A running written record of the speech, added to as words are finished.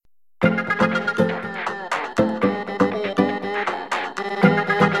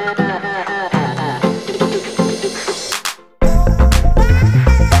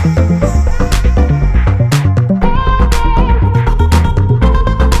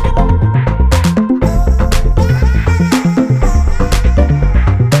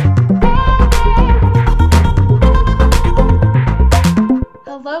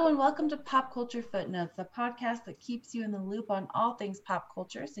Pop Culture Footnotes, a podcast that keeps you in the loop on all things pop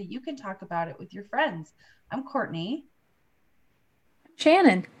culture so you can talk about it with your friends. I'm Courtney.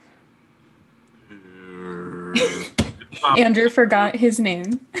 Shannon. Andrew forgot his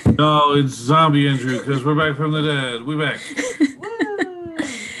name. No, it's Zombie Andrew because we're back from the dead. We back. Woo!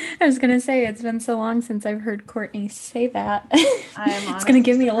 I was gonna say it's been so long since I've heard Courtney say that. I am It's gonna honestly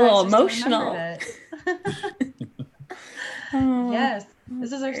give me a little surprised you still emotional. remembered it. Oh, Yes,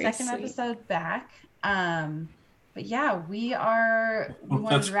 this is our very second sweet. episode back. But yeah, we wanted to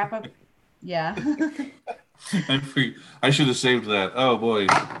That's wrap up. Yeah. I should have saved that. Oh boy.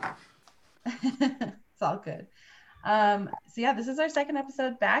 It's all good. So yeah, this is our second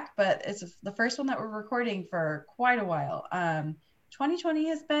episode back, but it's the first one that we're recording for quite a while. 2020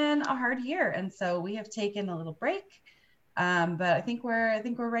 has been a hard year, and so we have taken a little break. But I think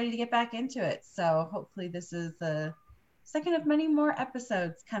we're ready to get back into it. So hopefully this is the second of many more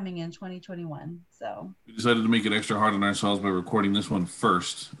episodes coming in 2021. So We decided to make it extra hard on ourselves by recording this one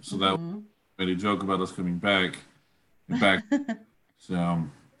first, so that mhm. we made a joke about us coming back. So,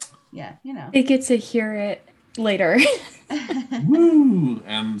 Yeah, They get to hear it later. woo!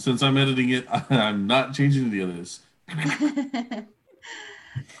 And since I'm editing it, I'm not changing any of this.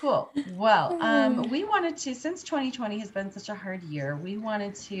 Cool. Well, we wanted to, since 2020 has been such a hard year, we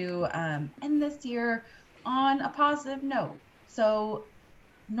wanted to end this year on a positive note. So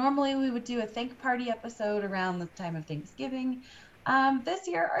normally we would do a thank party episode around the time of Thanksgiving. This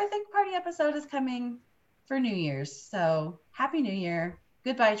year, our thank party episode is coming for New Year's. So happy New Year.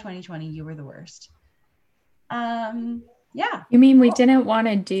 Goodbye, 2020. You were the worst. Yeah, You mean we cool. didn't want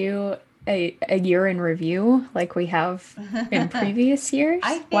to do a year in review like we have in previous years?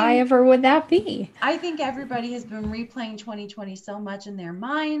 I Why think ever would that be? I think everybody has been replaying 2020 so much in their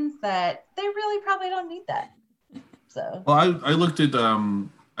minds that they really probably don't need that. So, Well, I looked at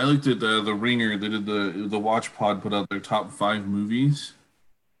the Ringer. They did the Watch Pod put out their top 5 movies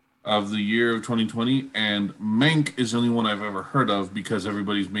of the year of 2020, and Mank is the only one I've ever heard of because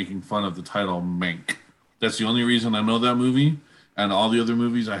everybody's making fun of the title Mank. That's the only reason I know that movie, and all the other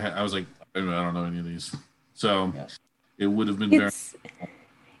movies I was like, I don't know any of these, so yeah. it would have been very. It's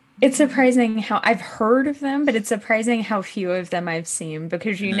it's surprising how I've heard of them, but it's surprising how few of them I've seen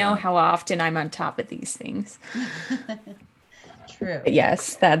because you know Yeah. how often I'm on top of these things. True. But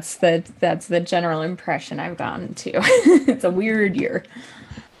yes, that's the general impression I've gotten to. It's a weird year.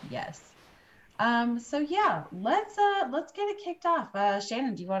 Yes. So yeah, let's get it kicked off.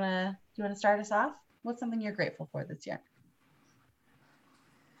 Shannon, do you wanna start us off? What's something you're grateful for this year?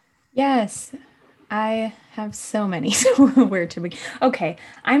 Yes, I have so many. So where to begin? Okay,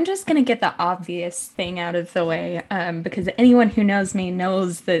 I'm just gonna get the obvious thing out of the way, because anyone who knows me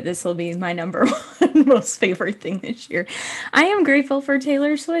knows that this will be my number one most favorite thing this year. I am grateful for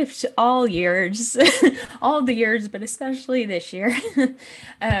Taylor Swift all years, all the years, but especially this year.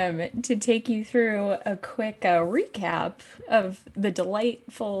 To take you through a quick recap of the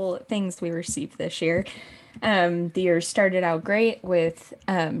delightful things we received this year. The year started out great with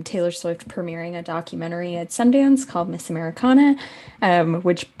Taylor Swift premiering a documentary at Sundance called Miss Americana,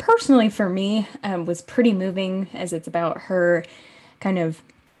 which personally for me was pretty moving as it's about her kind of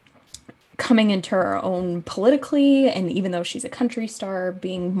coming into her own politically, and even though she's a country star,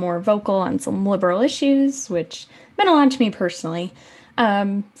 being more vocal on some liberal issues, which meant a lot to me personally.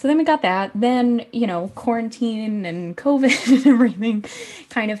 So then we got that. Then, quarantine and COVID and everything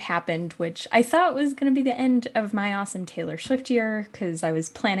kind of happened, which I thought was going to be the end of my awesome Taylor Swift year because I was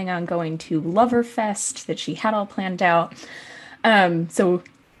planning on going to Loverfest that she had all planned out. So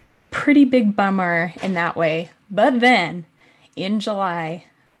pretty big bummer in that way. But then in July,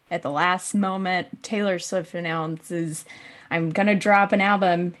 at the last moment, Taylor Swift announces, I'm gonna drop an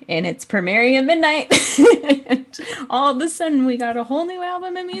album and it's premiering at midnight. And all of a sudden, we got a whole new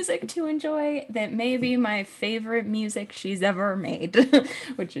album of music to enjoy that may be my favorite music she's ever made,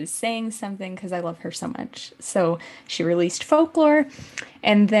 which is saying something because I love her so much. So she released Folklore,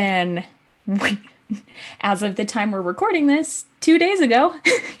 and then as of the time we're recording this, 2 days ago,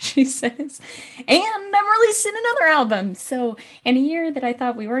 she says, and I'm releasing another album. So, in a year that I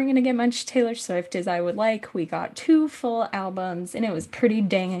thought we weren't going to get much Taylor Swift as I would like, we got two full albums, and it was pretty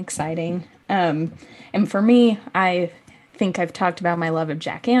dang exciting. And for me, I think I've talked about my love of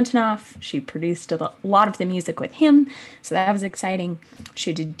Jack Antonoff. She produced a lot of the music with him, so that was exciting.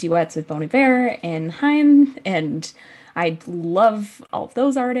 She did duets with Bon Iver and Haim, and I love all of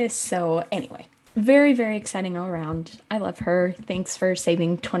those artists. So, anyway, very, very exciting all around. I love her. Thanks for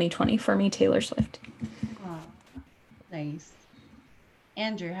saving 2020 for me, Taylor Swift. Oh, nice.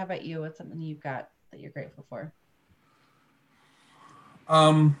 Andrew, how about you? What's something you've got that you're grateful for?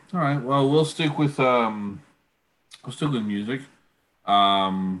 All right. Well, we'll stick with music.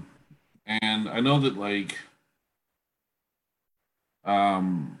 Um, and I know that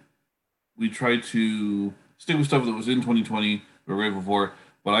um we tried to stick with stuff that was in 2020 or right before,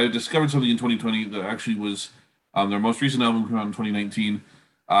 but I discovered something in 2020 that actually was their most recent album came out in 2019.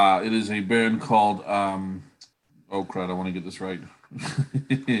 It is a band called oh crap, I want to get this right.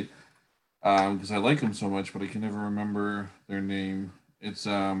 Because I like them so much, but I can never remember their name. It's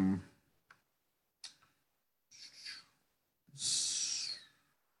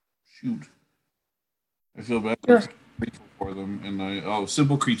shoot. I feel bad. I'm Sure. so grateful for them, and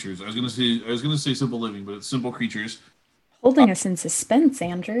Simple Creatures. I was gonna say Simple Living, but it's Simple Creatures. Holding us in suspense,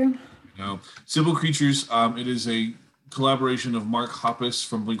 Andrew. Simple Creatures. It is a collaboration of Mark Hoppus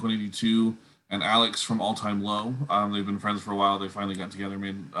from Blink 182 and Alex from All Time Low. They've been friends for a while. They finally got together,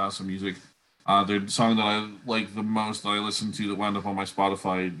 made some music. Their song that I like the most that I listened to that wound up on my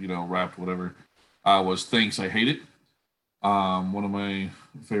Spotify, Wrapped, whatever, was "Thanks, I Hate It." One of my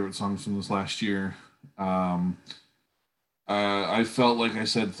favorite songs from this last year. Um, I felt like I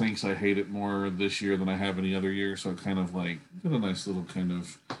said "Thanks, I Hate It" more this year than I have any other year, so it kind of like did a nice little kind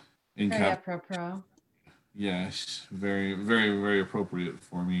of Very encap. apropos. Yes, very, very, very appropriate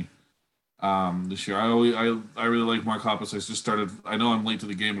for me. This year, I really like Mark Hoppus. I just started. I know I'm late to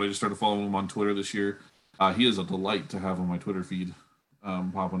the game, but I just started following him on Twitter this year. He is a delight to have on my Twitter feed,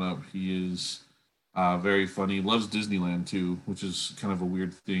 popping up. He is very funny. Loves Disneyland too, which is kind of a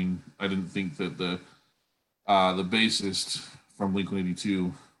weird thing. I didn't think that the bassist from Blink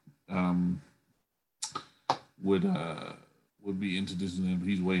 182 um, would uh, would be into Disneyland, but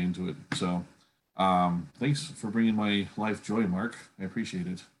he's way into it. So thanks for bringing my life joy, Mark. I appreciate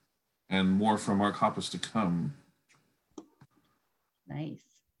it. And more from Mark Hoppus to come. Nice.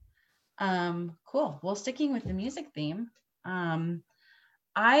 Cool. Well, sticking with the music theme, um,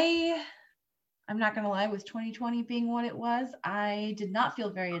 I I'm not gonna lie, with 2020 being what it was, I did not feel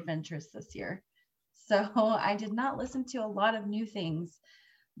very adventurous this year. So I did not listen to a lot of new things.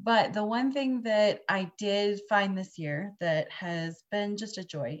 But the one thing that I did find this year that has been just a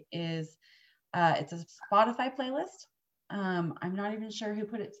joy is it's a Spotify playlist. I'm not even sure who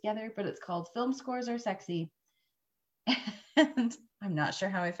put it together, but it's called Film Scores Are Sexy. And I'm not sure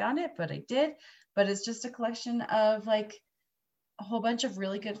how I found it, but I did. But it's just a collection of like a whole bunch of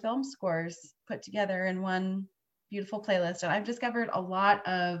really good film scores put together in one beautiful playlist. And I've discovered a lot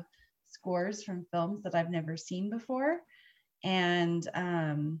of scores from films that I've never seen before. And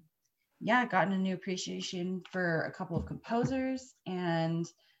yeah, gotten a new appreciation for a couple of composers. And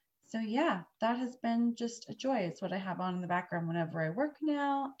so, yeah, that has been just a joy. It's what I have on in the background whenever I work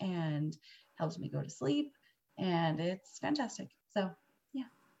now and helps me go to sleep. And it's fantastic. So, yeah.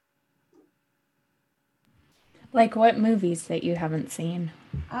 Like what movies that you haven't seen?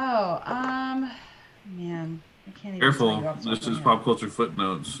 Oh, man, I can't even tell you Careful, off the top of this my is head. pop culture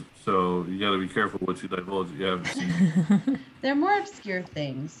footnotes, so you got to be careful what you divulge that you haven't seen. They're more obscure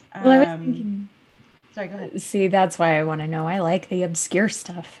things. Well, I was thinking, Sorry, go ahead. see, that's why I want to know. I like the obscure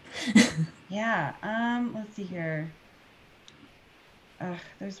stuff. Yeah. Let's see here.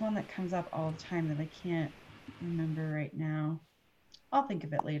 There's one that comes up all the time that I can't remember right now. I'll think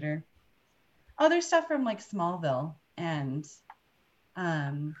of it later. Oh, there's stuff from like Smallville and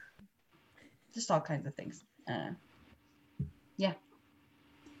um, just all kinds of things. Yeah.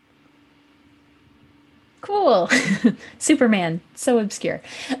 Cool. Superman, so obscure.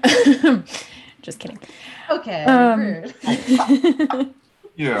 Just kidding. Okay. Um, Rude.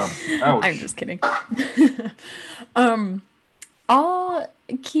 Yeah, I'm ouch. just kidding. um,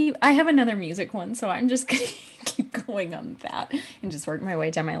 I have another music one, so I'm just gonna keep going on that and just work my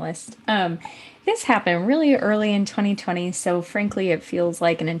way down my list. This happened really early in 2020, so frankly, it feels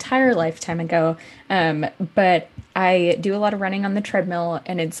like an entire lifetime ago. Um, but I do a lot of running on the treadmill,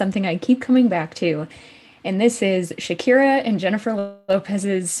 and it's something I keep coming back to. And this is Shakira and Jennifer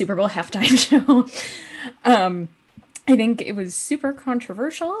Lopez's Super Bowl halftime show. Um, I think it was super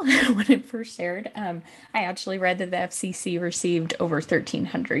controversial when it first aired. I actually read that the FCC received over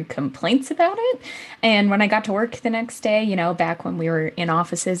 1,300 complaints about it. And when I got to work the next day, back when we were in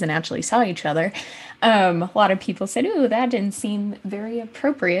offices and actually saw each other, a lot of people said, "Ooh, that didn't seem very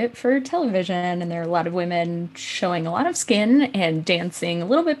appropriate for television." And there are a lot of women showing a lot of skin and dancing a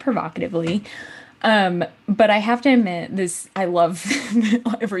little bit provocatively. But I have to admit, I love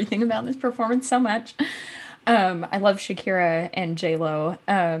everything about this performance so much. I love Shakira and J-Lo,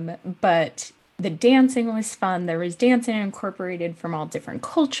 but the dancing was fun. There was dancing incorporated from all different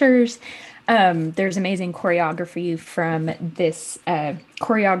cultures. There's amazing choreography from this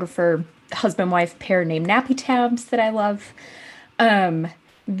choreographer husband wife pair named Nappy Tabs that I love. Um,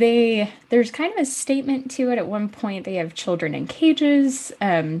 there's kind of a statement to it. At one point, they have children in cages,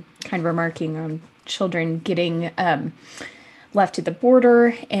 kind of remarking on children getting left at the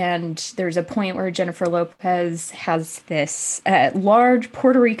border. And there's a point where Jennifer Lopez has this large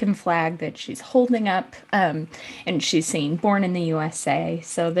Puerto Rican flag that she's holding up, and she's saying "Born in the USA."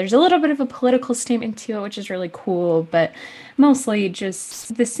 So there's a little bit of a political statement to it, which is really cool. But mostly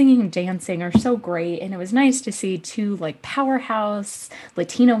just the singing and dancing are so great, and it was nice to see two like powerhouse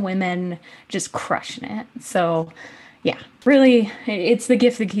Latina women just crushing it. So yeah, really, it's the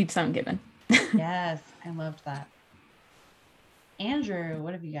gift that keeps on giving. Yes, I loved that. Andrew,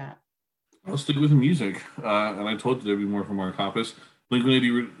 what have you got? I'll stick with the music. And I told you there'd be more from our caucus.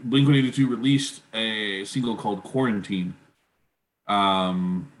 Blink-182 released a single called Quarantine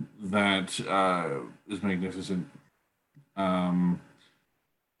that is magnificent. Um,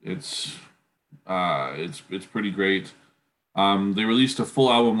 it's it's pretty great. They released a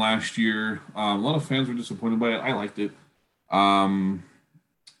full album last year. A lot of fans were disappointed by it. I liked it. Um,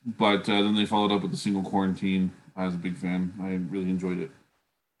 but then they followed up with the single Quarantine. I was a big fan. I really enjoyed it.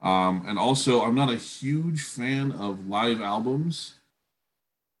 And also, I'm not a huge fan of live albums,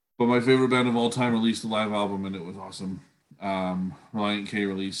 but my favorite band of all time released a live album, and it was awesome. Reliant K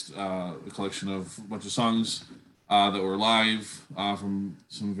released a collection of a bunch of songs that were live from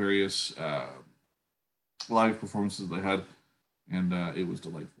some various live performances they had, and it was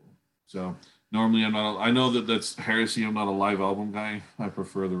delightful. So normally I'm not. I know that that's heresy. I'm not a live album guy. I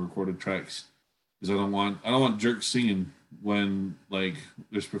prefer the recorded tracks because I don't want jerks singing when like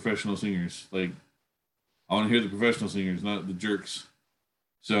there's professional singers. Like I want to hear the professional singers, not the jerks.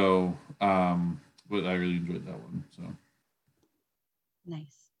 So, but I really enjoyed that one. So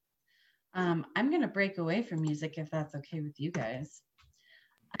Nice. I'm gonna break away from music if that's okay with you guys.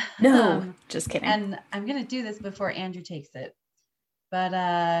 No, just kidding. And I'm gonna do this before Andrew takes it. But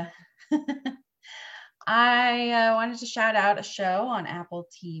I wanted to shout out a show on Apple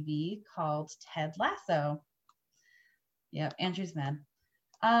TV called Ted Lasso. Yep, Andrew's mad.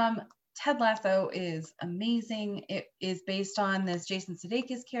 Ted Lasso is amazing. It is based on this Jason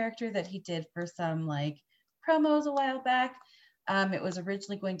Sudeikis character that he did for some like promos a while back. It was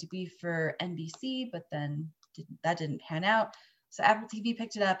originally going to be for NBC, but then that didn't pan out. So Apple TV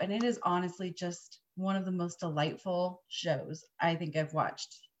picked it up, and it is honestly just one of the most delightful shows I think I've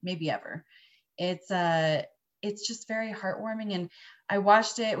watched, maybe ever. It's just very heartwarming, and we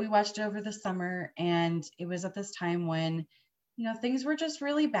watched it over the summer, and it was at this time when things were just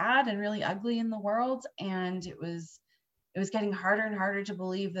really bad and really ugly in the world, and it was getting harder and harder to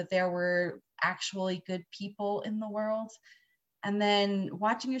believe that there were actually good people in the world. And then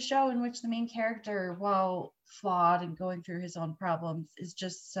watching a show in which the main character, while flawed and going through his own problems, is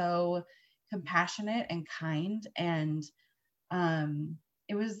just so compassionate and kind, and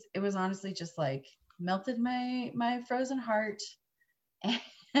it was honestly just like melted my frozen heart.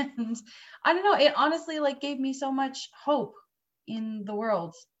 And I don't know, it honestly like gave me so much hope in the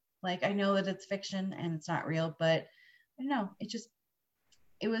world. Like I know that it's fiction and it's not real, but I don't know,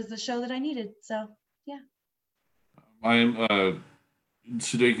 it was the show that I needed. So yeah.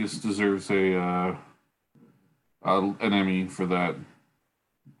 Sudeikis deserves an Emmy for that.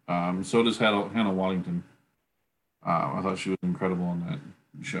 So does Hannah Waddington. I thought she was incredible on that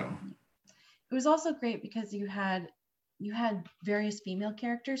show. It was also great because you had various female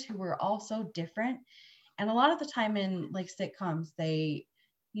characters who were all so different. And a lot of the time in like sitcoms, they,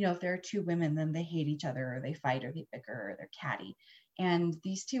 if there are two women, then they hate each other or they fight or they bicker or they're catty. And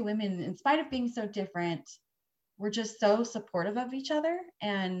these two women, in spite of being so different, were just so supportive of each other.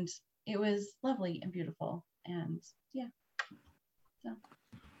 And it was lovely and beautiful. And yeah. So.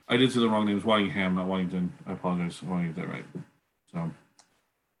 I did say the wrong name. It's Waddingham, not Waddington. I apologize. I want to get that right. So.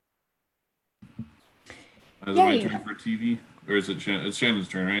 Is it my turn for TV? Or is it it's Shannon's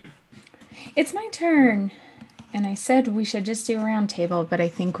turn, right? It's my turn. And I said we should just do a round table, but I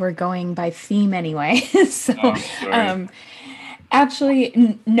think we're going by theme anyway. So,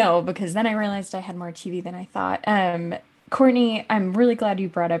 actually, no, because then I realized I had more TV than I thought. Courtney, I'm really glad you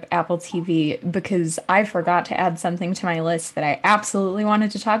brought up Apple TV because I forgot to add something to my list that I absolutely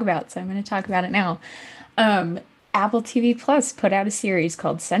wanted to talk about. So I'm going to talk about it now. Apple TV Plus put out a series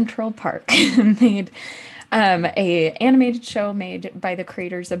called Central Park. Made a animated show made by the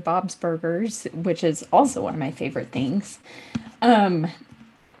creators of Bob's Burgers, which is also one of my favorite things.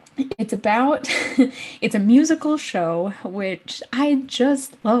 It's a musical show, which I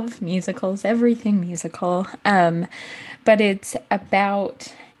just love musicals, everything musical. But it's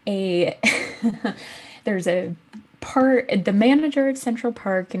about there's a the manager of Central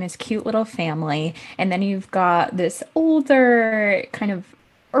Park and his cute little family, and then you've got this older kind of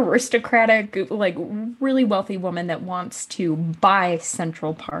aristocratic, like really wealthy woman that wants to buy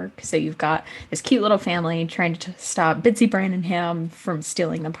Central Park. So you've got this cute little family trying to stop Bitsy Branningham from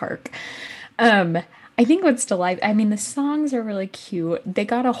stealing the park. Um, I think what's delightful, I mean, the songs are really cute. They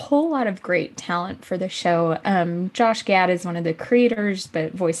got a whole lot of great talent for the show. Josh Gad is one of the creators,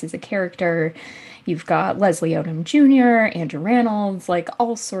 but voices a character. You've got Leslie Odom Jr., Andrew Reynolds, like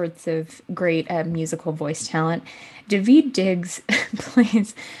all sorts of great musical voice talent. Daveed Diggs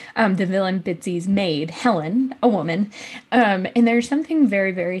plays the villain Bitsy's maid, Helen, a woman. And there's something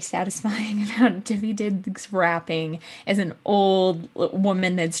very, very satisfying about Daveed Diggs rapping as an old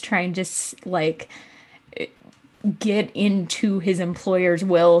woman that's trying to like get into his employer's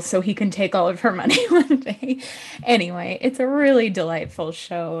will so he can take all of her money one day. Anyway, it's a really delightful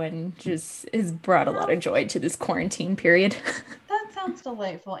show and just has brought a lot of joy to this quarantine period. That sounds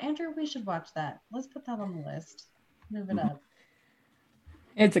delightful. Andrew, we should watch that. Let's put that on the list. Move it up.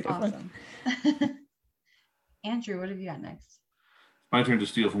 It's a good one. Andrew, what have you got next? My turn to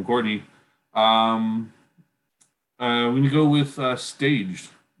steal from Courtney. We're going to go with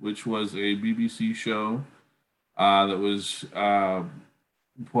Staged, which was a BBC show that was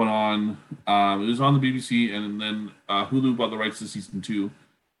put on. It was on the BBC, and then Hulu bought the rights to season 2,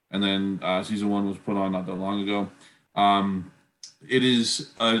 and then season 1 was put on not that long ago. It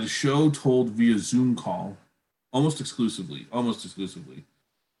is a show told via Zoom call, almost exclusively.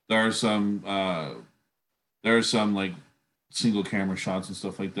 There are some like single camera shots and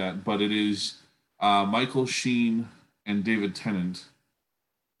stuff like that, but it is Michael Sheen and David Tennant.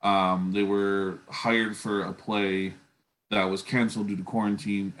 They were hired for a play that was canceled due to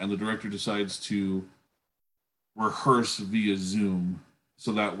quarantine, and the director decides to rehearse via Zoom,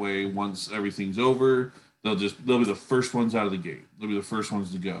 so that way once everything's over, they'll be the first ones out of the gate. They'll be the first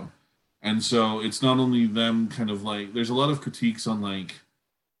ones to go. And so it's not only them kind of like, there's a lot of critiques on like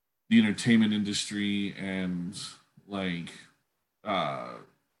the entertainment industry and like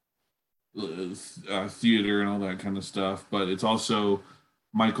theater and all that kind of stuff, but it's also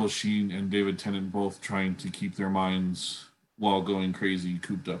Michael Sheen and David Tennant both trying to keep their minds while going crazy,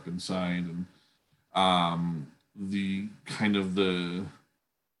 cooped up inside, and the kind of the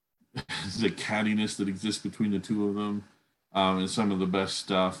cattiness that exists between the two of them is some of the best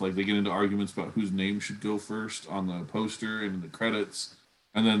stuff. Like they get into arguments about whose name should go first on the poster and in the credits,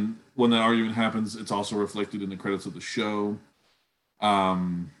 and then when that argument happens, it's also reflected in the credits of the show.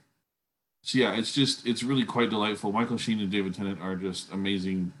 So yeah, it's really quite delightful. Michael Sheen and David Tennant are just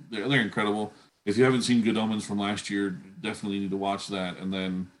amazing. They're incredible. If you haven't seen Good Omens from last year, definitely need to watch that. And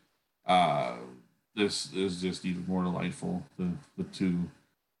then this is just even more delightful. The two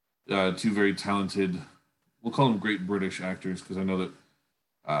very talented, we'll call them great British actors, because I know that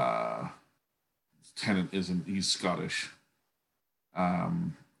Tennant he's Scottish.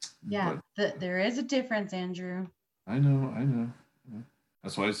 There is a difference, Andrew. I know.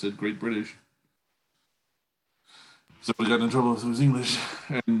 That's why I said great British. So we got in trouble with his English.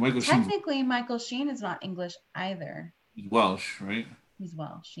 And Michael Sheen is not English either. He's Welsh, right? He's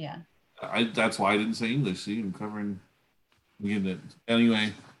Welsh, yeah. That's why I didn't say English. See, I'm getting it.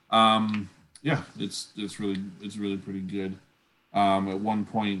 Anyway, yeah, it's really pretty good. At one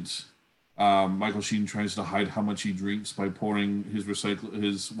point, Michael Sheen tries to hide how much he drinks by pouring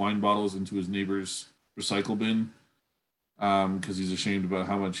his wine bottles into his neighbor's recycle bin. Because he's ashamed about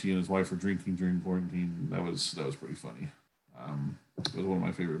how much he and his wife are drinking during quarantine. That was pretty funny. It was one of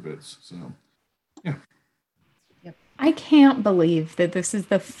my favorite bits. So, yeah. Yep. I can't believe that this is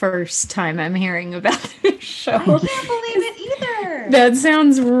the first time I'm hearing about this show. I can't believe it either. That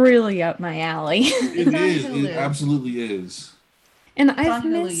sounds really up my alley. It is. It absolutely is. And it's on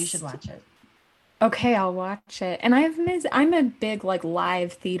Hulu. You should watch it. Okay, I'll watch it. And I'm a big like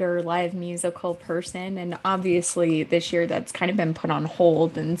live theater, live musical person, and obviously this year that's kind of been put on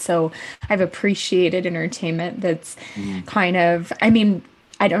hold, and so I've appreciated entertainment that's kind of, I mean,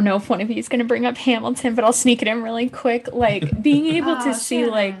 I don't know if one of you is going to bring up Hamilton, but I'll sneak it in really quick. Like being able to see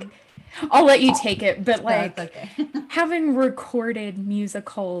like, I'll let you take it, but like having recorded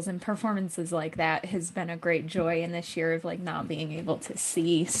musicals and performances like that has been a great joy in this year of like not being able to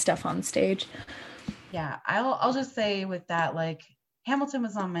see stuff on stage. Yeah, I'll just say with that, like Hamilton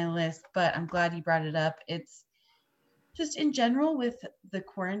was on my list, but I'm glad you brought it up. It's just in general with the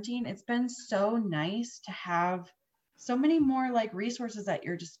quarantine, it's been so nice to have so many more like resources at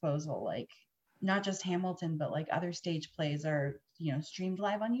your disposal, like not just Hamilton, but like other stage plays are, streamed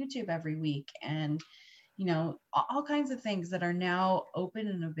live on YouTube every week, and all kinds of things that are now open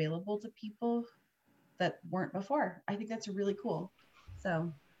and available to people that weren't before. I think that's really cool.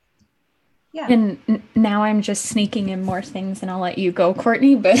 So yeah. And now I'm just sneaking in more things, and I'll let you go,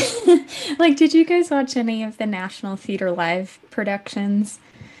 Courtney. But like, did you guys watch any of the National Theater Live productions?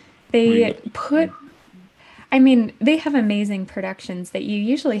 They put, I mean, they have amazing productions that you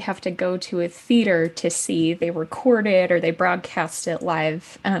usually have to go to a theater to see. They record it or they broadcast it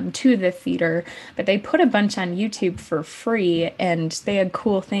live to the theater, but they put a bunch on YouTube for free, and they had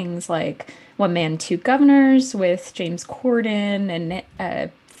cool things like One Man, Two Governors with James Corden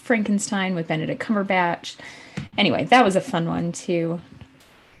and Frankenstein with Benedict Cumberbatch. Anyway, that was a fun one too.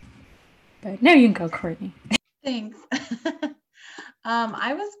 But now you can go, Courtney. Thanks.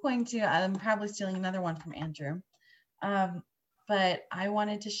 I was going to, I'm probably stealing another one from Andrew. But I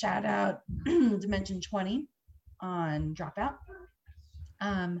wanted to shout out Dimension 20 on Dropout.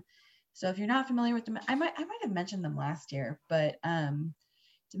 So if you're not familiar with them, I might have mentioned them last year, but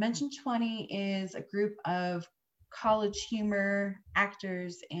Dimension 20 is a group of college humor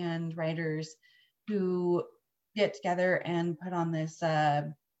actors and writers who get together and put on this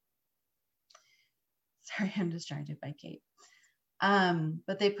sorry, I'm distracted by Kate.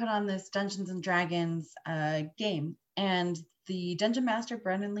 But they put on this Dungeons and Dragons game, and the Dungeon Master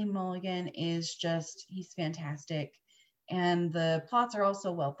Brendan Lee Mulligan is he's fantastic, and the plots are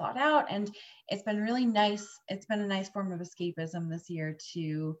also well thought out, and it's been really nice. It's been a nice form of escapism this year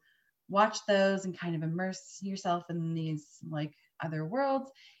to watch those and kind of immerse yourself in these like other worlds,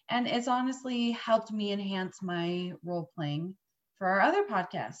 and it's honestly helped me enhance my role playing for our other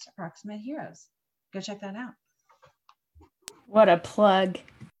podcast, Approximate Heroes. Go check that out. What a plug.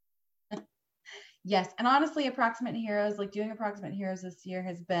 Yes, and honestly, Approximate Heroes, like doing Approximate Heroes this year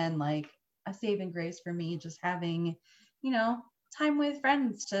has been like a saving grace for me, just having, time with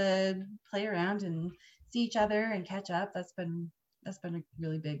friends to play around and see each other and catch up. That's been a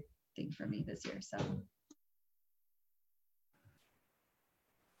really big thing for me this year. So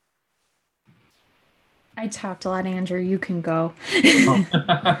I talked a lot, Andrew. You can go.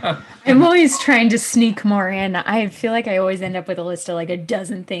 I'm always trying to sneak more in. I feel like I always end up with a list of like a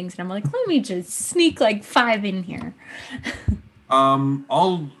dozen things, and I'm like, let me just sneak like 5 in here.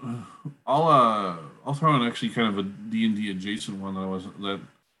 I'll throw in actually kind of a D&D adjacent one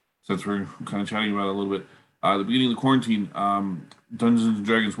since we're kind of chatting about it a little bit. At the beginning of the quarantine, Dungeons and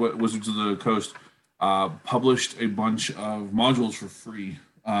Dragons Wizards of the Coast published a bunch of modules for free,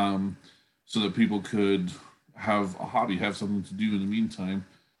 so that people could have a hobby, have something to do in the meantime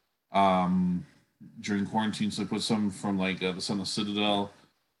during quarantine. So they put some from like the Son of Citadel.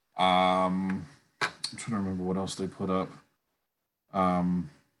 I'm trying to remember what else they put up.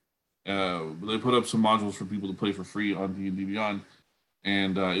 They put up some modules for people to play for free on D&D Beyond,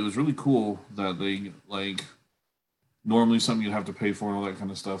 and it was really cool that they like normally something you'd have to pay for and all that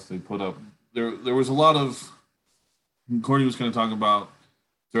kind of stuff. They put up there was a lot of Courtney was kind of talking about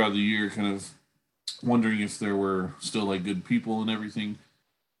throughout the year, kind of wondering if there were still like good people and everything.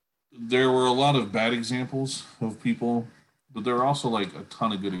 There were a lot of bad examples of people, but there are also like a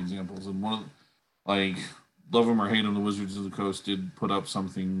ton of good examples. And one of like love them or hate them, the Wizards of the Coast did put up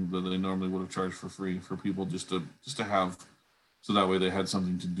something that they normally would have charged for free for people just to have, so that way they had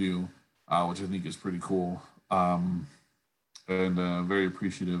something to do, which I think is pretty cool, and very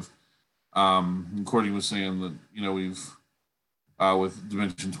appreciative. Courtney was saying that we've with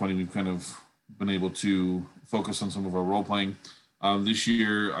Dimension 20 we've kind of been able to focus on some of our role playing. This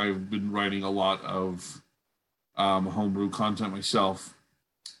year I've been writing a lot of homebrew content myself.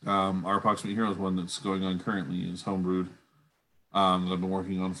 Our Approximate Heroes one that's going on currently is homebrewed, that I've been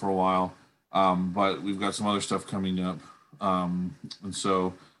working on for a while. But we've got some other stuff coming up, and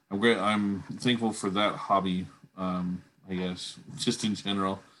so I'm thankful for that hobby. I guess just in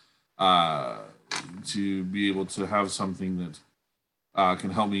general, to be able to have something that can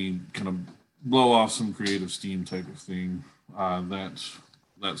help me kind of blow off some creative steam type of thing, that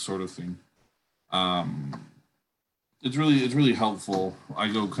sort of thing. It's really helpful. I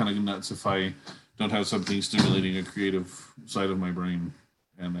go kind of nuts if I don't have something stimulating a creative side of my brain,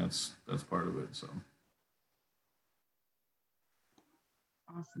 and that's part of it. So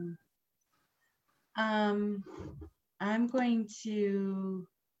awesome. I'm going to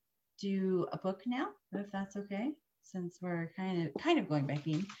do a book now, if that's okay, since we're kind of going by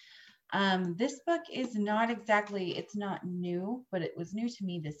theme. This book is it's not new, but it was new to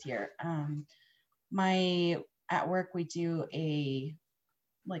me this year. At work, we do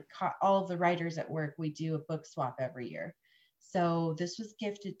all of the writers at work, we do a book swap every year. So this was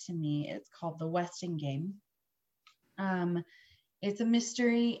gifted to me. It's called The Westing Game. It's a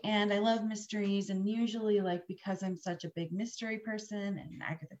mystery, and I love mysteries. And usually, because I'm such a big mystery person and an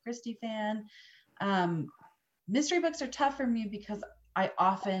Agatha Christie fan, Mystery books are tough for me because I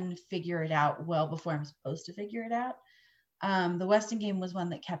often figure it out well before I'm supposed to figure it out. The Weston game was one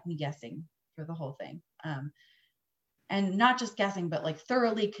that kept me guessing for the whole thing. And not just guessing, but like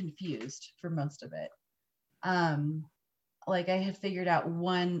thoroughly confused for most of it. Like I had figured out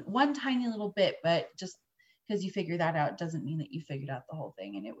one tiny little bit, but just because you figure that out doesn't mean that you figured out the whole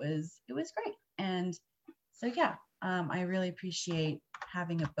thing. And it was great. And so yeah, I really appreciate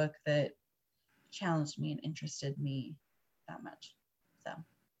having a book that challenged me and interested me that much. So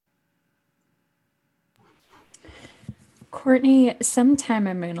Courtney, sometime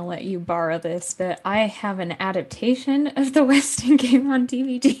I'm going to let you borrow this, but I have an adaptation of the Weston game on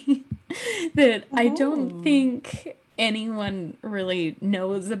DVD that I don't think anyone really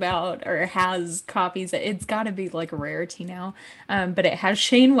knows about or has copies. It's got to be like a rarity now, but it has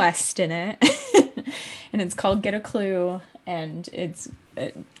Shane West in it, and it's called Get a Clue, and it's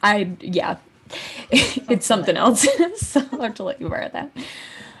it's something else. So I'll have to let you borrow that.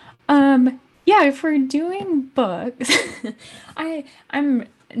 Yeah, if we're doing books, I'm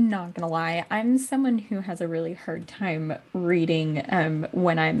not gonna lie, I'm someone who has a really hard time reading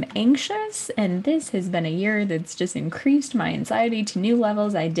when I'm anxious, and this has been a year that's just increased my anxiety to new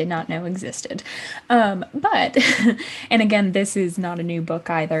levels I did not know existed. But and again, this is not a new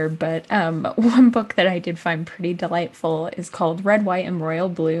book either, but one book that I did find pretty delightful is called Red, White, and Royal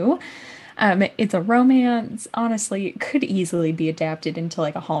Blue. It's a romance. Honestly, it could easily be adapted into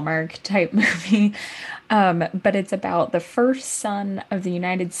like a Hallmark type movie. But it's about the first son of the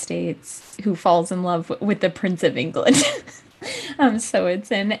United States who falls in love with the Prince of England. So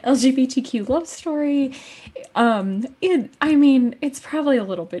it's an LGBTQ love story. I mean, it's probably a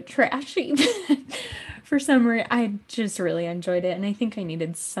little bit trashy. For some reason, I just really enjoyed it, and I think I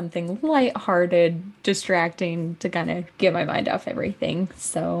needed something lighthearted, distracting to kind of get my mind off everything.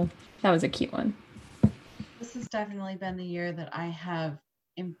 So that was a cute one. This has definitely been the year that I have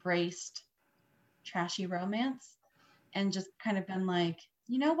embraced trashy romance and just kind of been like,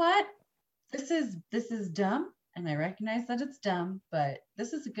 you know what? This is dumb, and I recognize that it's dumb, but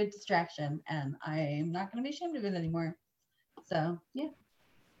this is a good distraction, and I'm not going to be ashamed of it anymore. So, yeah.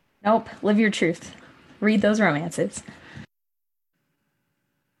 Nope, live your truth. Read those romances.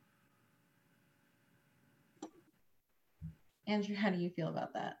 Andrew, how do you feel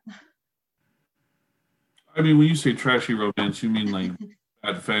about that? I mean, when you say trashy romance, you mean like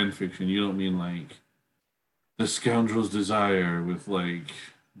bad fan fiction. You don't mean like The Scoundrel's Desire with like.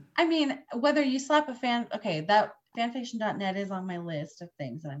 I mean, whether you slap a that fanfiction.net is on my list of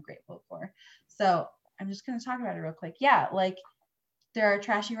things that I'm grateful for. So I'm just going to talk about it real quick. Yeah, like there are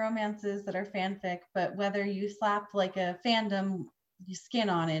trashy romances that are fanfic, but whether you slap like a fandom you skin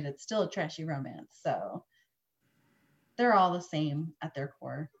on it, it's still a trashy romance. So they're all the same at their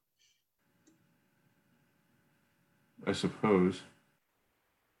core. I suppose.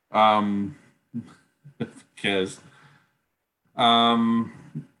 Because. I'll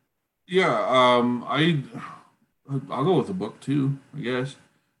go with the book too, I guess.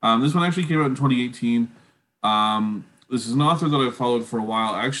 This one actually came out in 2018. This is an author that I've followed for a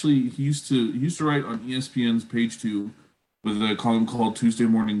while. Actually, he used to write on ESPN's Page Two with a column called Tuesday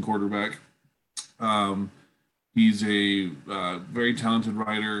Morning Quarterback. He's a very talented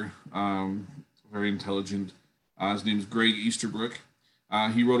writer, very intelligent. His name is Greg Easterbrook.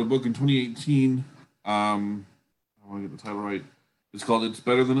 He wrote a book in 2018. I want to get the title right. It's called "It's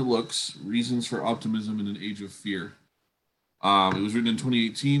Better Than It Looks: Reasons for Optimism in an Age of Fear." It was written in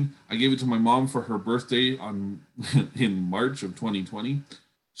 2018. I gave it to my mom for her birthday in March of 2020.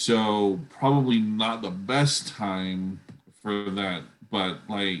 So probably not the best time for that, but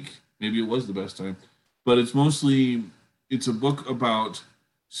like maybe it was the best time. But it's a book about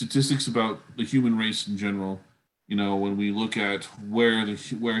statistics about the human race in general. You know, when we look at where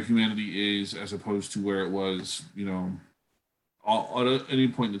humanity is as opposed to where it was, at any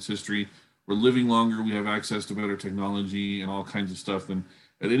point in its history, we're living longer. We have access to better technology and all kinds of stuff than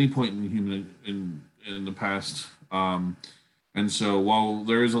at any point in in the past. And so, while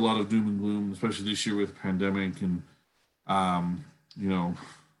there is a lot of doom and gloom, especially this year with pandemic and um, you know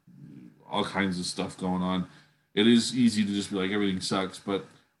all kinds of stuff going on, it is easy to just be like everything sucks. But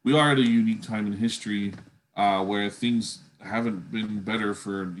we are at a unique time in history where things haven't been better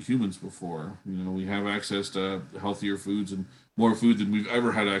for humans before. We have access to healthier foods and more food than we've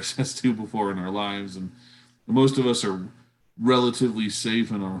ever had access to before in our lives, and most of us are relatively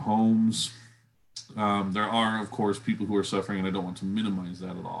safe in our homes. There are, of course, people who are suffering, and I don't want to minimize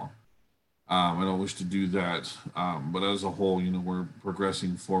that at all. I don't wish to do that, but as a whole, we're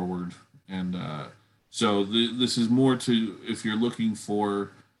progressing forward, and so this is more to if you're looking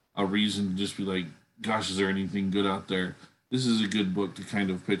for a reason to just be like, gosh, is there anything good out there? This is a good book to kind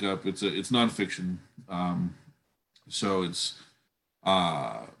of pick up. It's nonfiction, so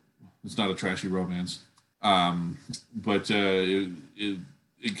uh, it's not a trashy romance, but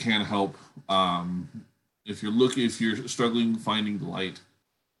it can help if you're struggling finding the light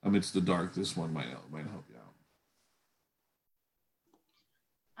amidst the dark. This one might help you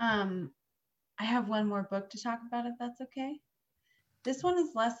out. I have one more book to talk about, if that's okay. This one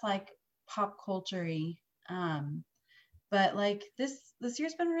is less like pop culture-y, but like this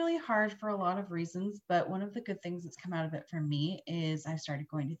year's been really hard for a lot of reasons. But one of the good things that's come out of it for me is I started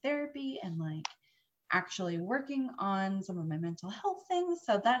going to therapy and like actually working on some of my mental health things.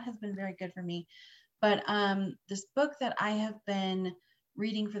 So that has been very good for me. But this book that I have been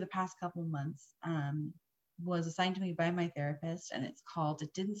reading for the past couple months was assigned to me by my therapist, and it's called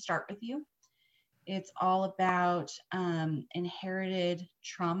It Didn't Start With You. It's all about inherited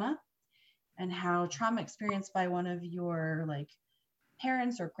trauma and how trauma experienced by one of your like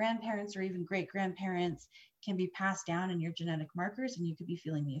parents or grandparents or even great grandparents can be passed down in your genetic markers, and you could be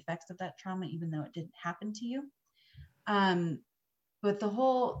feeling the effects of that trauma even though it didn't happen to you. But the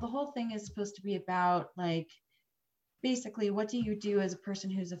whole thing is supposed to be about like basically what do you do as a person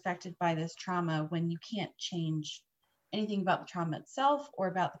who's affected by this trauma when you can't change anything about the trauma itself or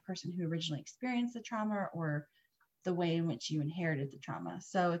about the person who originally experienced the trauma or the way in which you inherited the trauma.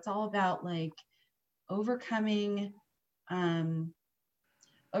 So it's all about like overcoming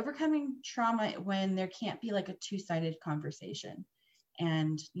trauma when there can't be like a two-sided conversation,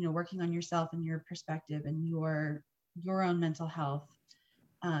 and working on yourself and your perspective and your own mental health,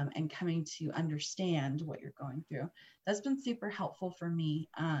 and coming to understand what you're going through. That's been super helpful for me.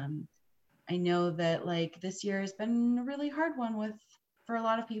 I know that like this year has been a really hard one for a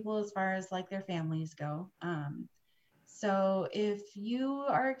lot of people as far as like their families go. So if you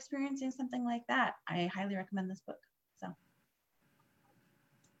are experiencing something like that, I highly recommend this book. So.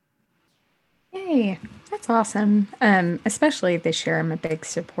 Yay, that's awesome. Especially this year, I'm a big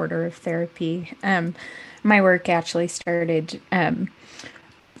supporter of therapy. My work actually started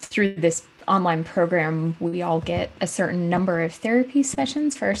through this online program. We all get a certain number of therapy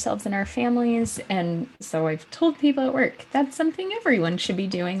sessions for ourselves and our families. And so I've told people at work that's something everyone should be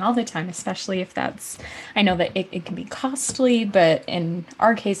doing all the time, especially if I know that it can be costly, but in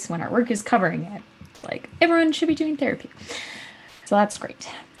our case, when our work is covering it, like everyone should be doing therapy. So that's great.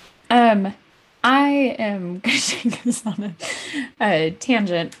 I am going to take us on a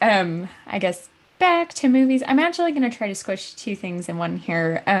tangent. I guess back to movies. I'm actually going to try to squish two things in one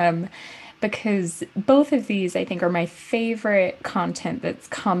here, because both of these I think are my favorite content that's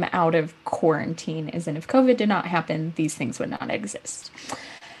come out of quarantine. As in, if COVID did not happen, these things would not exist.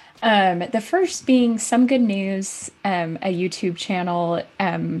 The first being Some Good News, a YouTube channel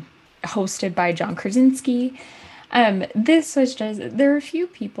hosted by John Krasinski. This was there are a few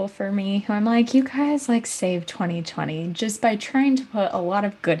people for me who I'm like, you guys like saved 2020 just by trying to put a lot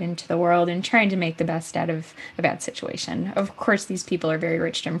of good into the world and trying to make the best out of a bad situation. Of course, these people are very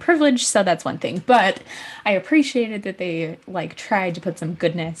rich and privileged, so that's one thing, but I appreciated that they like tried to put some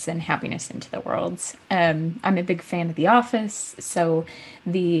goodness and happiness into the world. I'm a big fan of The Office, so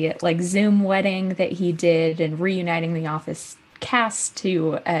the like Zoom wedding that he did and reuniting The Office cast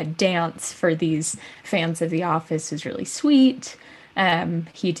to dance for these fans of The Office was really sweet.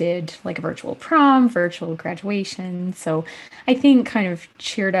 He did like a virtual prom, virtual graduation. So I think kind of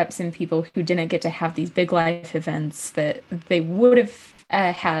cheered up some people who didn't get to have these big life events that they would have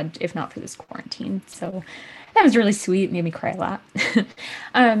had if not for this quarantine. So that was really sweet, made me cry a lot.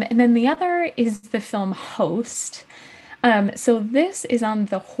 And then the other is the film Host. So this is on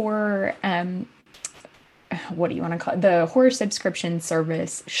the horror what do you want to call it? The horror subscription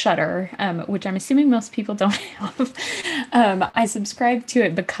service Shudder, which I'm assuming most people don't have. I subscribed to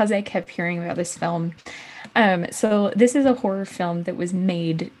it because I kept hearing about this film. So this is a horror film that was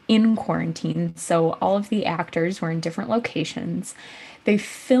made in quarantine. So all of the actors were in different locations. They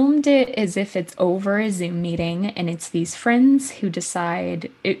filmed it as if it's over a Zoom meeting, and it's these friends who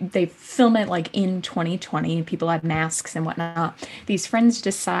they film it like in 2020. People had masks and whatnot. These friends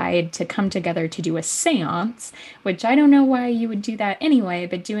decide to come together to do a seance, which I don't know why you would do that anyway,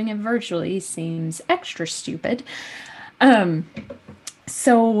 but doing it virtually seems extra stupid.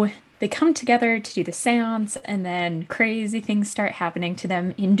 So they come together to do the seance, and then crazy things start happening to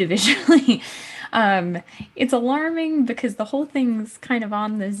them individually. It's alarming because the whole thing's kind of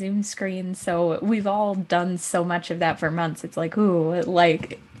on the Zoom screen, so we've all done so much of that for months. It's like, ooh,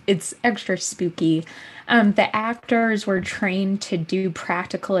 like it's extra spooky. The actors were trained to do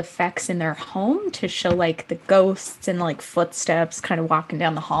practical effects in their home to show like the ghosts and like footsteps kind of walking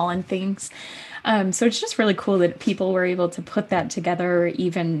down the hall and things. So it's just really cool that people were able to put that together,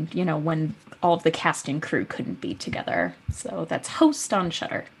 even, when all of the cast and crew couldn't be together. So that's Host on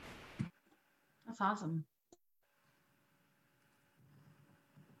Shudder. That's awesome.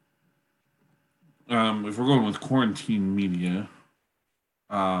 If we're going with quarantine media,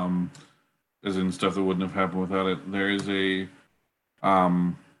 as in stuff that wouldn't have happened without it, there is I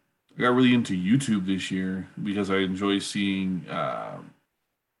got really into YouTube this year because I enjoy seeing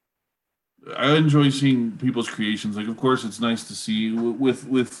people's creations. Like, of course, it's nice to see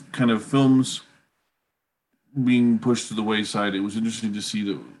with kind of films being pushed to the wayside. It was interesting to see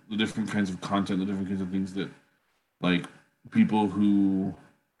the different kinds of content, the different kinds of things that, like, people who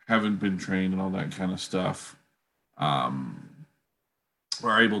haven't been trained and all that kind of stuff are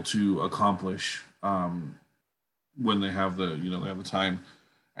able to accomplish when they have the time.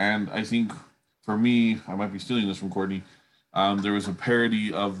 And I think for me, I might be stealing this from Courtney. There was a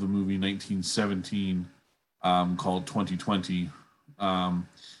parody of the movie 1917 called 2020. Who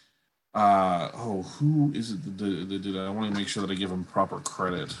is it that did it? I want to make sure that I give him proper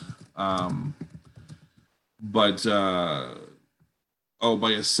credit. By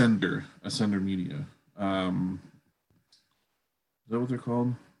Ascender Media. Is that what they're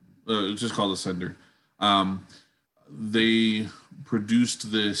called? It's just called Ascender. They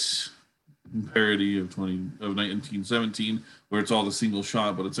produced this parody of 1917, where it's all the single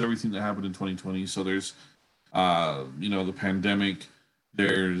shot, but it's everything that happened in 2020. So there's, the pandemic.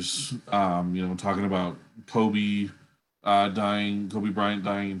 There's, talking about Kobe Bryant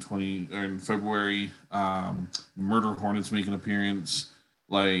dying in February. Murder Hornets make an appearance.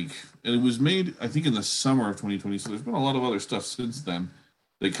 And it was made, I think, in the summer of 2020. So there's been a lot of other stuff since then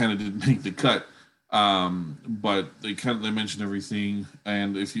that kind of didn't make the cut. But they mentioned everything.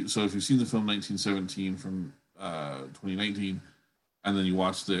 And if you've seen the film 1917 from 2019, and then you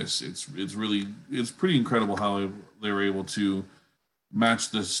watch this, it's pretty incredible how they were able to match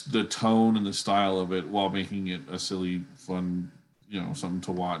the tone and the style of it while making it a silly, fun, something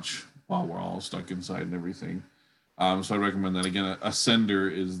to watch while we're all stuck inside and everything. So I recommend that. Again,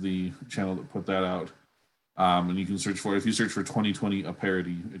 Ascender is the channel that put that out. And you can search for it. If you search for 2020 a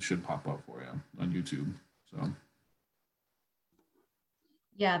parody, it should pop up for you on YouTube. So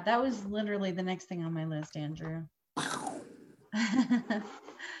yeah, that was literally the next thing on my list, Andrew.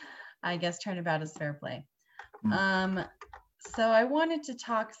 I guess turnabout is fair play. So I wanted to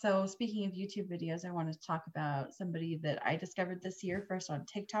talk, speaking of YouTube videos, I wanted to talk about somebody that I discovered this year, first on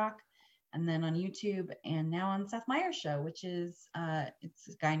TikTok and then on YouTube and now on Seth Meyers' show, which is, it's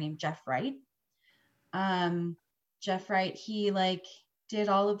a guy named Jeff Wright. Jeff Wright, he did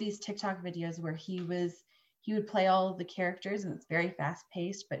all of these TikTok videos where he would play all of the characters, and it's very fast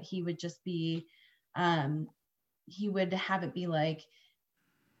paced, but he would just be, he would have it be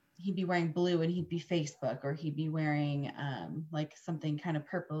he'd be wearing blue and he'd be Facebook, or he'd be wearing something kind of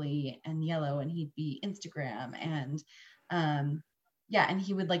purpley and yellow and he'd be Instagram, and and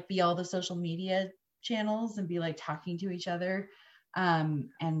he would be all the social media channels and be talking to each other and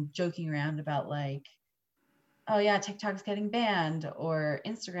joking around about oh yeah, TikTok's getting banned, or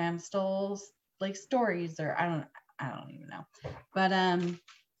Instagram stole stories, or I don't even know. But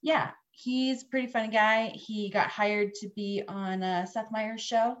he's a pretty funny guy. He got hired to be on Seth Meyers'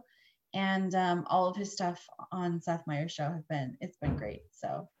 show, and all of his stuff on Seth Meyers' show it's been great.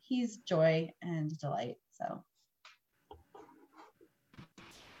 So he's joy and delight. So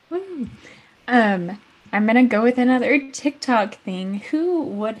I'm gonna go with another TikTok thing. Who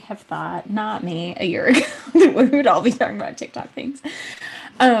would have thought, not me, a year ago, that we would all be talking about TikTok things.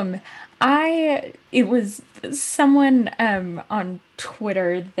 It was someone on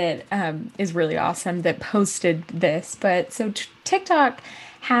Twitter that is really awesome that posted this. But so TikTok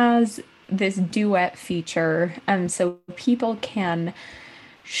has this duet feature, so people can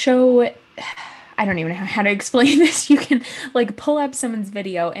show. I don't even know how to explain this. You can pull up someone's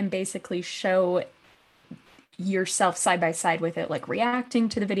video and basically show yourself side by side with it, reacting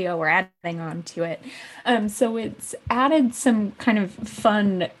to the video or adding on to it. So it's added some kind of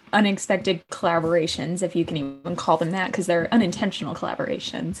fun, unexpected collaborations, if you can even call them that, because they're unintentional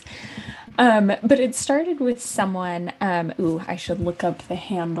collaborations. But it started with someone, I should look up the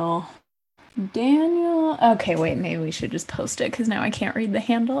handle. Daniel. Okay, wait, maybe we should just post it because now I can't read the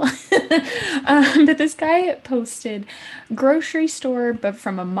handle. But this guy posted grocery store, but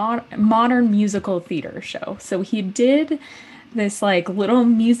from a modern musical theater show. So he did this like little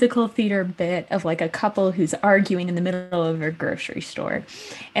musical theater bit of like a couple who's arguing in the middle of a grocery store.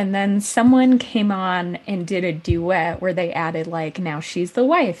 And then someone came on and did a duet where they added like now she's the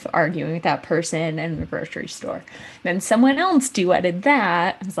wife arguing with that person in the grocery store. Then someone else duetted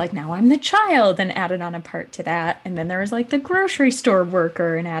that. It was like now I'm the child and added on a part to that. And then there was like the grocery store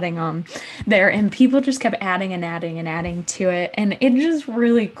worker and adding on there and people just kept adding and adding and adding to it. And it just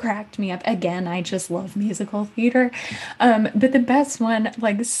really cracked me up. Again, I just love musical theater. But the best one,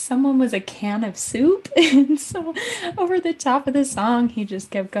 like someone was a can of soup, and so over the top of the song, he just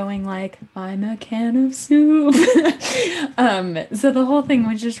kept going like, "I'm a can of soup." So the whole thing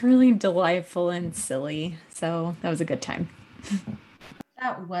was just really delightful and silly. So that was a good time.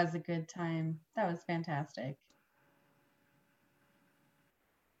 That was a good time. That was fantastic.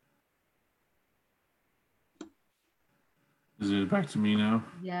 Is it back to me now?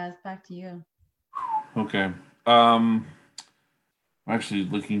 Yes, back to you. Okay. I'm actually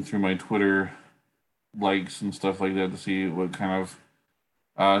looking through my Twitter likes and stuff like that to see what kind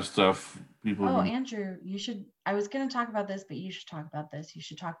of stuff people. Oh, Andrew, you should. I was going to talk about this, but you should talk about this. You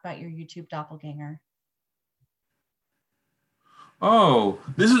should talk about your YouTube doppelganger. Oh,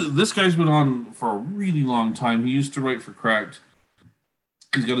 this guy's been on for a really long time. He used to write for Cracked.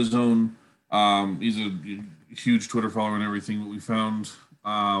 He's got his own. He's a huge Twitter follower and everything. But we found.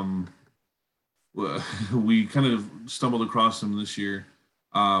 We kind of stumbled across him this year.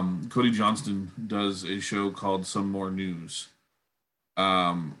 Cody Johnston does a show called Some More News.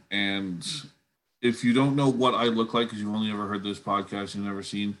 And if you don't know what I look like, because you've only ever heard this podcast, you've never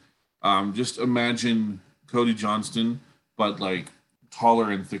seen, just imagine Cody Johnston, but like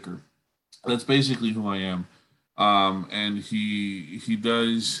taller and thicker. That's basically who I am. And he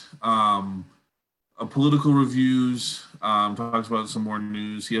does political reviews, talks about Some More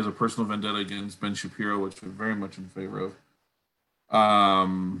News. He has a personal vendetta against Ben Shapiro, which we're very much in favor of.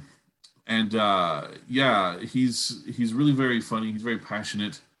 Yeah, he's really very funny. He's very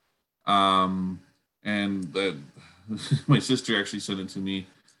passionate. And that my sister actually sent it to me,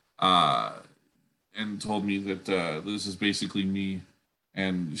 and told me that this is basically me.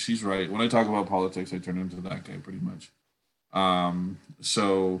 And she's right. When I talk about politics, I turn into that guy pretty much.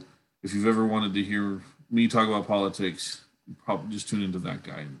 So if you've ever wanted to hear me talk about politics, probably just tune into that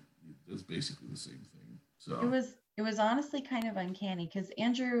guy. It's basically the same thing. So it was honestly kind of uncanny because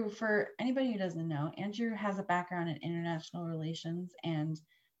Andrew, for anybody who doesn't know, Andrew has a background in international relations and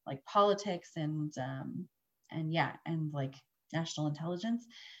like politics and like national intelligence.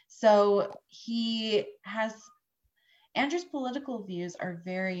 So Andrew's political views are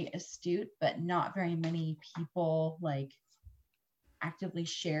very astute, but not very many people like actively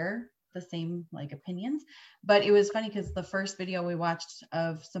share the same like opinions. But it was funny because the first video we watched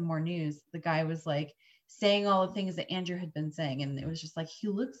of Some More News, the guy was like saying all the things that Andrew had been saying, and it was just like, he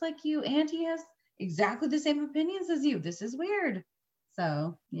looks like you and he has exactly the same opinions as you. This is weird.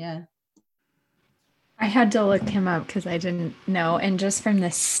 So yeah, I had to look him up because I didn't know, and just from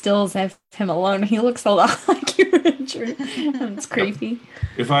the stills of him alone, he looks a lot like you, Andrew. That's creepy.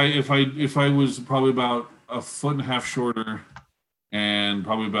 If I was probably about a foot and a half shorter and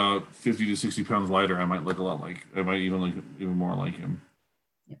probably about 50 to 60 pounds lighter, I might even look even more like him.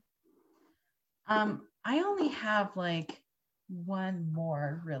 Yeah. I only have like one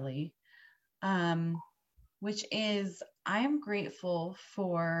more really, which is I am grateful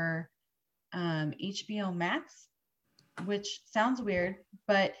for HBO Max, which sounds weird,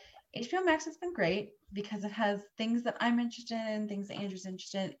 but HBO Max has been great because it has things that I'm interested in, things that Andrew's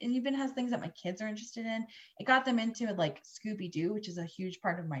interested in, and even has things that my kids are interested in. It got them into like Scooby-Doo, which is a huge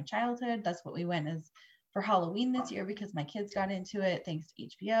part of my childhood. That's what we went as for Halloween this year because my kids got into it thanks to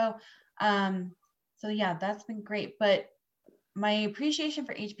HBO. So yeah, that's been great. But my appreciation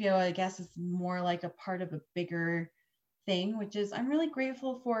for HBO, I guess, is more like a part of a bigger thing, which is I'm really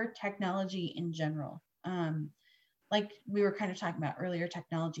grateful for technology in general. Like we were kind of talking about earlier,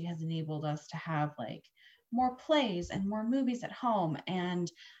 technology has enabled us to have like more plays and more movies at home.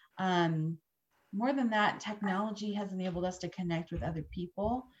 And more than that, technology has enabled us to connect with other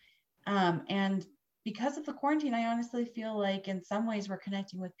people. And because of the quarantine, I honestly feel like in some ways we're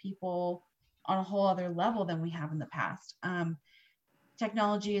connecting with people on a whole other level than we have in the past.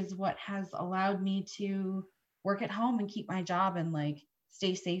 Technology is what has allowed me to work at home and keep my job and like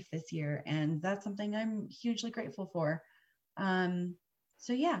stay safe this year. And that's something I'm hugely grateful for.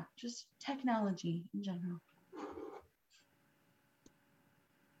 So yeah, just technology in general.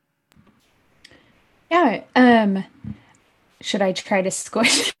 Yeah. Should I try to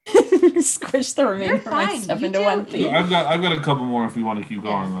squish the remainder of my stuff into one thing? I've got a couple more if you want to keep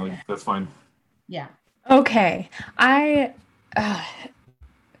going. Like, that's fine. Yeah. Okay. I uh,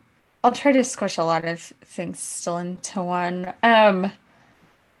 I'll try to squish a lot of things still into one. I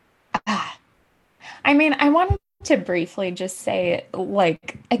mean, I wanted to briefly just say,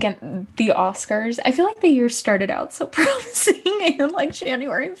 like, again, the Oscars. I feel like the year started out so promising in like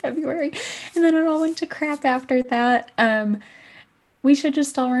January and February, and then it all went to crap after that. We should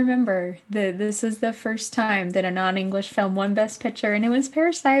just all remember that this is the first time that a non-English film won Best Picture, and it was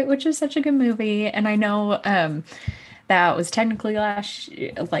Parasite, which is such a good movie. And I know that was technically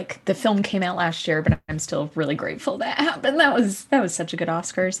like the film came out last year, but I'm still really grateful that happened. That was such a good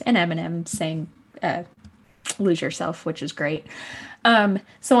Oscars, and Eminem saying "Lose Yourself," which is great.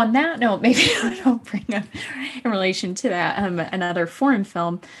 So on that note, maybe I'll bring up in relation to that another foreign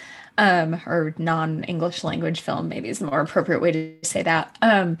film or non-English language film, maybe is the more appropriate way to say that.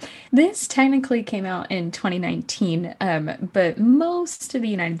 This technically came out in 2019, but most of the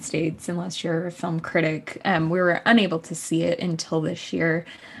United States, unless you're a film critic, we were unable to see it until this year.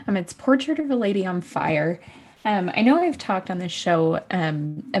 It's Portrait of a Lady on Fire. I know I've talked on this show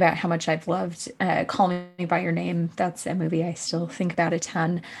about how much I've loved Call Me by Your Name. That's a movie I still think about a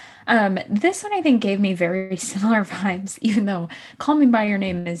ton. This one I think gave me very similar vibes, even though Call Me by Your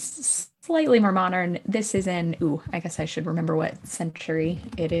Name is slightly more modern. This is I guess I should remember what century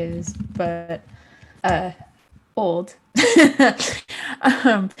it is, but old.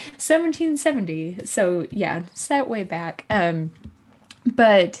 1770. So yeah, set way back.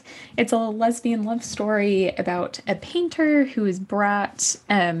 But it's a lesbian love story about a painter who is brought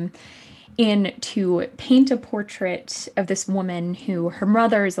in to paint a portrait of this woman who her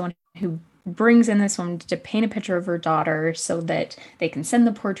mother is the one who brings in this woman to paint a picture of her daughter so that they can send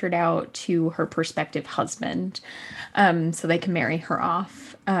the portrait out to her prospective husband so they can marry her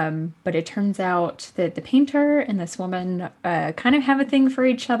off. But it turns out that the painter and this woman kind of have a thing for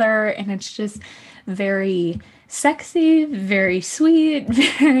each other, and it's just very sexy, very sweet,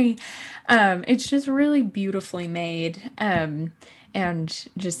 very it's just really beautifully made. And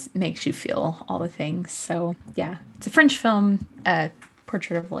just makes you feel all the things. So yeah, it's a French film,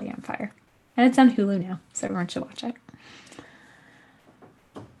 Portrait of a Lady on Fire. And it's on Hulu now, so everyone should watch it.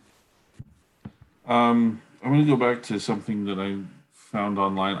 I'm going to go back to something that I found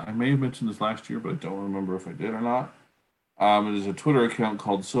online. I may have mentioned this last year, but I don't remember if I did or not. It is a Twitter account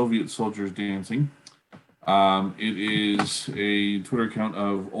called Soviet Soldiers Dancing. It is a Twitter account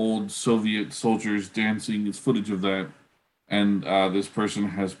of old Soviet soldiers dancing. It's footage of that. And this person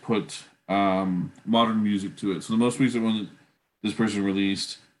has put modern music to it. So the most recent one that this person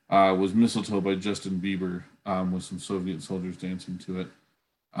released was Mistletoe by Justin Bieber with some Soviet soldiers dancing to it.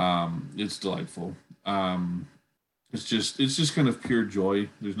 It's delightful. It's just kind of pure joy.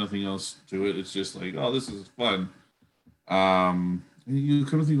 There's nothing else to it. It's just like, oh, this is fun. You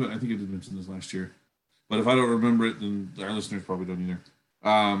kind of think about, I think I did mention this last year, but if I don't remember it, then our listeners probably don't either.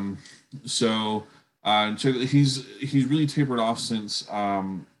 He's really tapered off since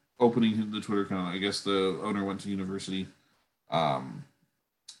opening the Twitter account. I guess the owner went to university, and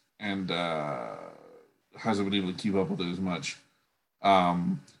hasn't been able to keep up with it as much.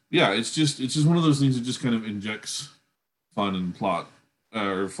 Yeah, it's just one of those things that just kind of injects fun and plot,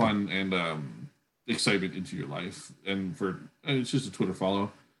 or fun and excitement into your life. And it's just a Twitter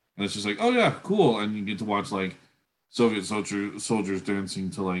follow, and it's just like, oh yeah, cool, and you get to watch like Soviet soldiers dancing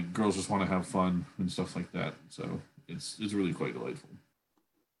to like girls just want to have fun and stuff like that. So it's really quite delightful.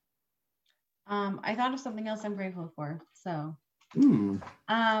 I thought of something else I'm grateful for. So, Ooh.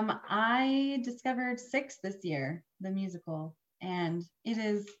 I discovered Six this year, the musical, and it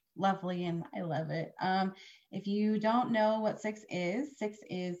is lovely and I love it. If you don't know what Six is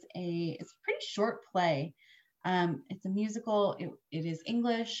it's a pretty short play. It's a musical. It is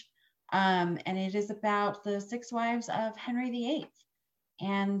English. And it is about the six wives of Henry VIII.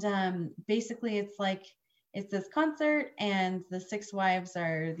 And basically, it's this concert, and the six wives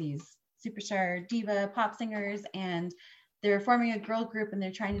are these superstar diva pop singers, and they're forming a girl group, and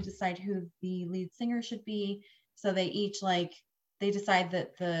they're trying to decide who the lead singer should be. So they each they decide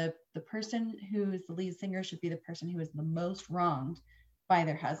that the person who is the lead singer should be the person who is the most wronged by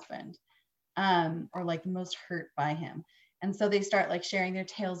their husband, or the most hurt by him. And so they start sharing their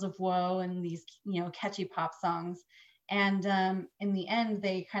tales of woe and these, catchy pop songs. And in the end,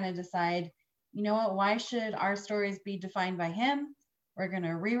 they kind of decide, you know what, why should our stories be defined by him? We're going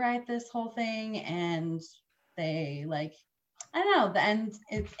to rewrite this whole thing. And they I don't know, the end,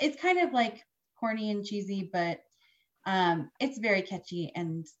 it's kind of corny and cheesy, but it's very catchy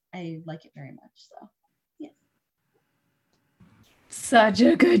and I like it very much. So, yes. Such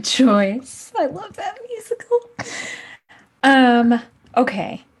a good choice. I love that musical.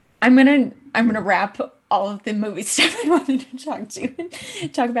 Okay. I'm gonna wrap all of the movie stuff I wanted to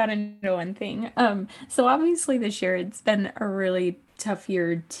talk about into one thing. So obviously this year it's been a really tough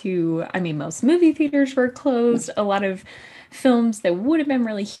year to, I mean, most movie theaters were closed. A lot of films that would have been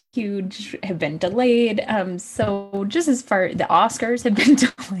really huge have been delayed. So just as far the Oscars have been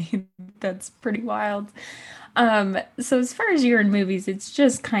delayed, that's pretty wild. So as far as year in movies, it's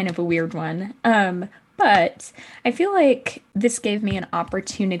just kind of a weird one. But I feel like this gave me an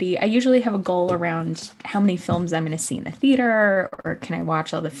opportunity. I usually have a goal around how many films I'm going to see in the theater, or can I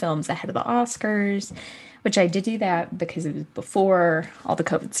watch all the films ahead of the Oscars, which I did do that because it was before all the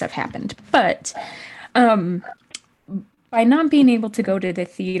COVID stuff happened. But um, by not being able to go to the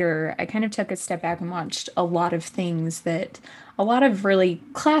theater, I kind of took a step back and watched a lot of things that, a lot of really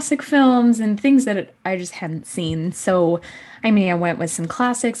classic films and things that I just hadn't seen. So, I mean, I went with some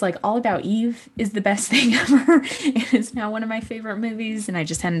classics, like All About Eve is the best thing ever. It is now one of my favorite movies, and I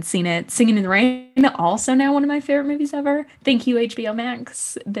just hadn't seen it. Singing in the Rain, also now one of my favorite movies ever. Thank you, HBO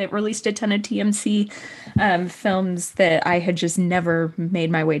Max, that released a ton of TMC films that I had just never made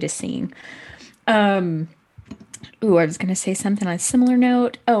my way to seeing. Um, Ooh, I was going to say something on a similar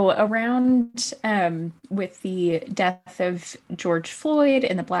note. Oh, around with the death of George Floyd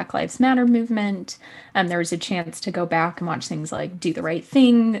and the Black Lives Matter movement, there was a chance to go back and watch things like Do the Right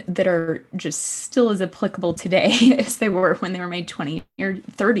Thing that are just still as applicable today as they were when they were made 20 or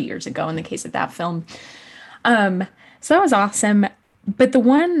 30 years ago in the case of that film. Um, so that was awesome. But the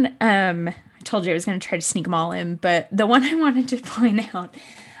one, I told you I was going to try to sneak them all in, but the one I wanted to point out,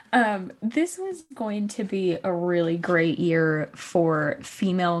 this was going to be a really great year for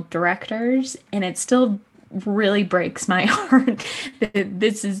female directors, and it still really breaks my heart that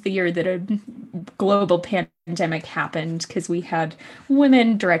this is the year that a global pandemic happened because we had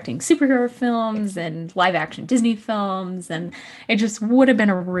women directing superhero films and live action Disney films, and it just would have been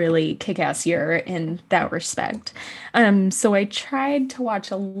a really kick-ass year in that respect. So I tried to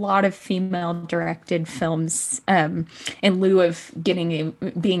watch a lot of female directed films in lieu of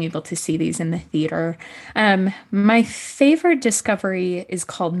being able to see these in the theater. My favorite discovery is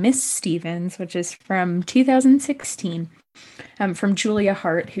called Miss Stevens, which is from 2016, from Julia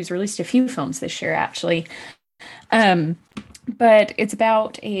Hart, who's released a few films this year, actually. Um, but it's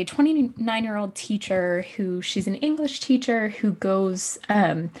about a 29-year-old teacher who she's an English teacher who goes.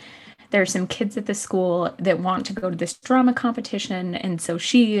 There are some kids at the school that want to go to this drama competition, and so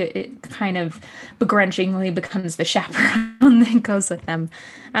she kind of begrudgingly becomes the chaperone that goes with them.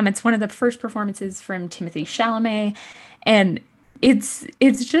 It's one of the first performances from Timothy Chalamet, and it's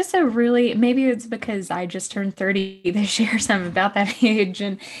just a really, maybe it's because I just turned 30 this year, so I'm about that age,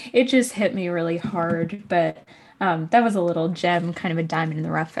 and it just hit me really hard. But that was a little gem, kind of a diamond in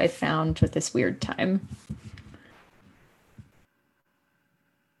the rough I found with this weird time.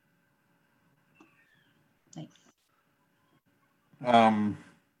 Nice. Um,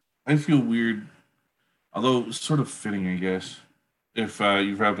 I feel weird, although sort of fitting, I guess. If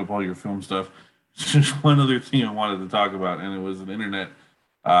you've wrapped up all your film stuff, just one other thing I wanted to talk about, and it was an internet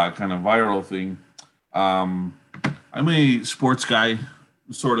kind of viral thing. Um, I'm a sports guy,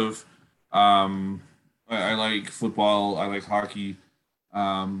 sort of. I like football. I like hockey.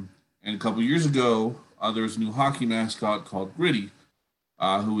 And a couple years ago, there was a new hockey mascot called Gritty,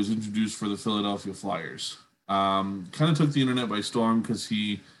 who was introduced for the Philadelphia Flyers. Kind of took the internet by storm because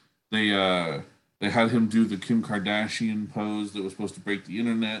they they had him do the Kim Kardashian pose that was supposed to break the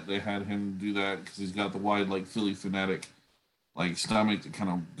internet. They had him do that because he's got the wide like Philly fanatic like stomach that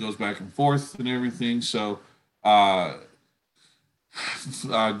kind of goes back and forth and everything. So uh,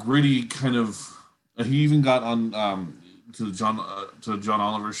 Gritty kind of he even got on to John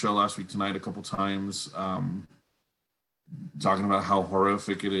Oliver's show last week tonight a couple times, talking about how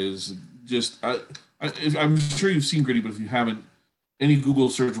horrific it is. Just I'm sure you've seen Gritty, but if you haven't, any Google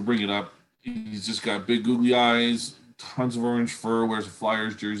search will bring it up. He's just got big googly eyes, tons of orange fur, wears a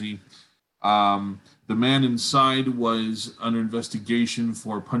Flyers jersey. The man inside was under investigation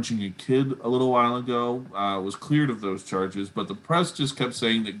for punching a kid a little while ago. Was cleared of those charges, but the press just kept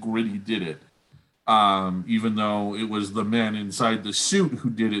saying that Gritty did it. Even though it was the man inside the suit who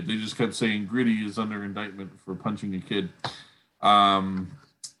did it, they just kept saying Gritty is under indictment for punching a kid. And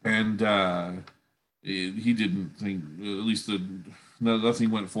he didn't think, at least nothing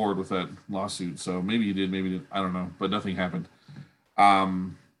went forward with that lawsuit. So maybe he did, maybe he didn't, I don't know, but nothing happened.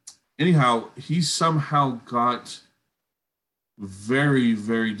 Anyhow, he somehow got very,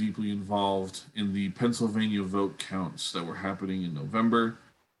 very deeply involved in the Pennsylvania vote counts that were happening in November,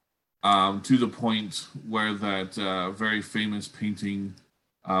 to the point where that very famous painting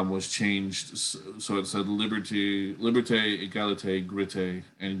was changed. So it said Liberté, Égalité, Grité,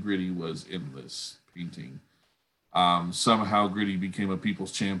 and Gritty was in this painting. Somehow Gritty became a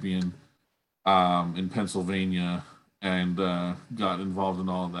people's champion in Pennsylvania and got involved in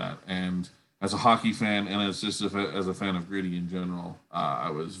all of that. And as a hockey fan and as just as a fan of Gritty in general, I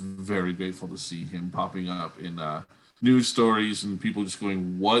was very grateful to see him popping up in news stories and people just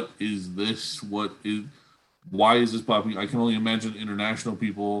going, "What is this? Why is this popping?" I can only imagine international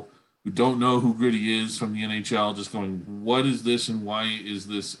people who don't know who Gritty is from the NHL just going, "What is this and why is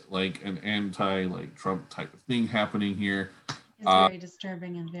this like an anti like Trump type of thing happening here?" It's very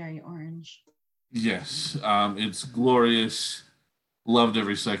disturbing and very orange. Yes, it's glorious. Loved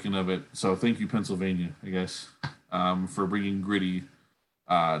every second of it. So thank you, Pennsylvania, I guess, for bringing Gritty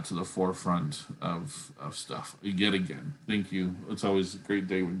to the forefront of stuff yet again. Thank you. It's always a great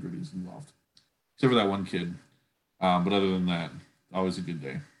day when Gritty's involved, except for that one kid. But other than that, always a good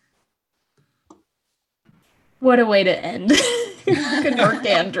day. What a way to end. Good work,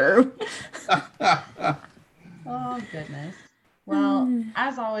 Andrew. Oh, goodness. Well,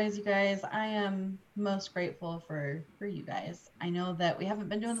 as always, you guys, I am most grateful for you guys. I know that we haven't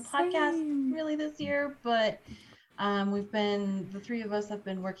been doing the podcast really this year, but the three of us have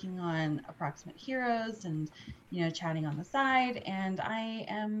been working on Approximate Heroes and, chatting on the side. And I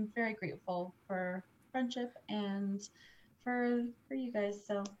am very grateful for friendship and for you guys.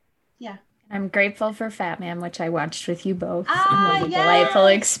 So, yeah. I'm grateful for Fat Man, which I watched with you both. It was a yes! delightful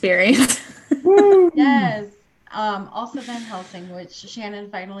experience. Yes. Also Van Helsing, which Shannon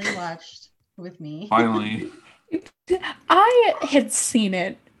finally watched with me. Finally. I had seen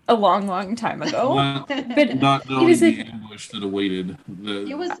it a long time ago. But not knowing the ambush that awaited.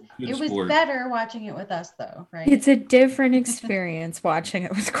 It was better watching it with us, though, right? It's a different experience watching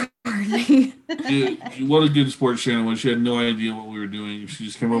it with Courtney. What a good sport Shannon was. She had no idea what we were doing. She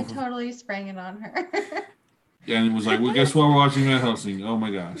just came over. Totally sprang it on her. And it was like, well, guess what? We're watching Van Helsing. Oh,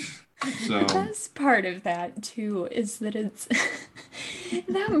 my gosh. So the best part of that, too, is that it's...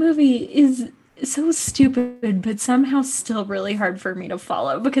 that movie is... so stupid, but somehow still really hard for me to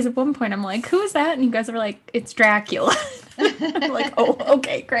follow, because at one point I'm like, who is that? And you guys are like, it's Dracula. I'm like, oh,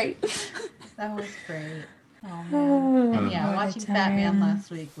 okay, great. That was great. Oh man. And yeah, watching Batman last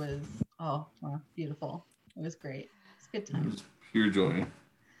week was beautiful. It was great. It's a good time. It was pure joy.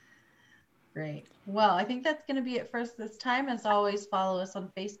 Great. Well, I think that's going to be it for us this time. As always, follow us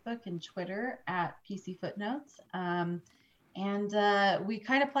on Facebook and Twitter at PC Footnotes. And we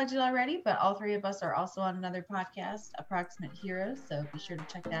kind of plugged it already, but all three of us are also on another podcast, Approximate Heroes. So be sure to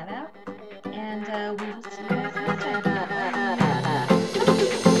check that out. And we will see you guys next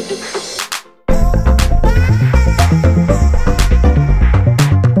time.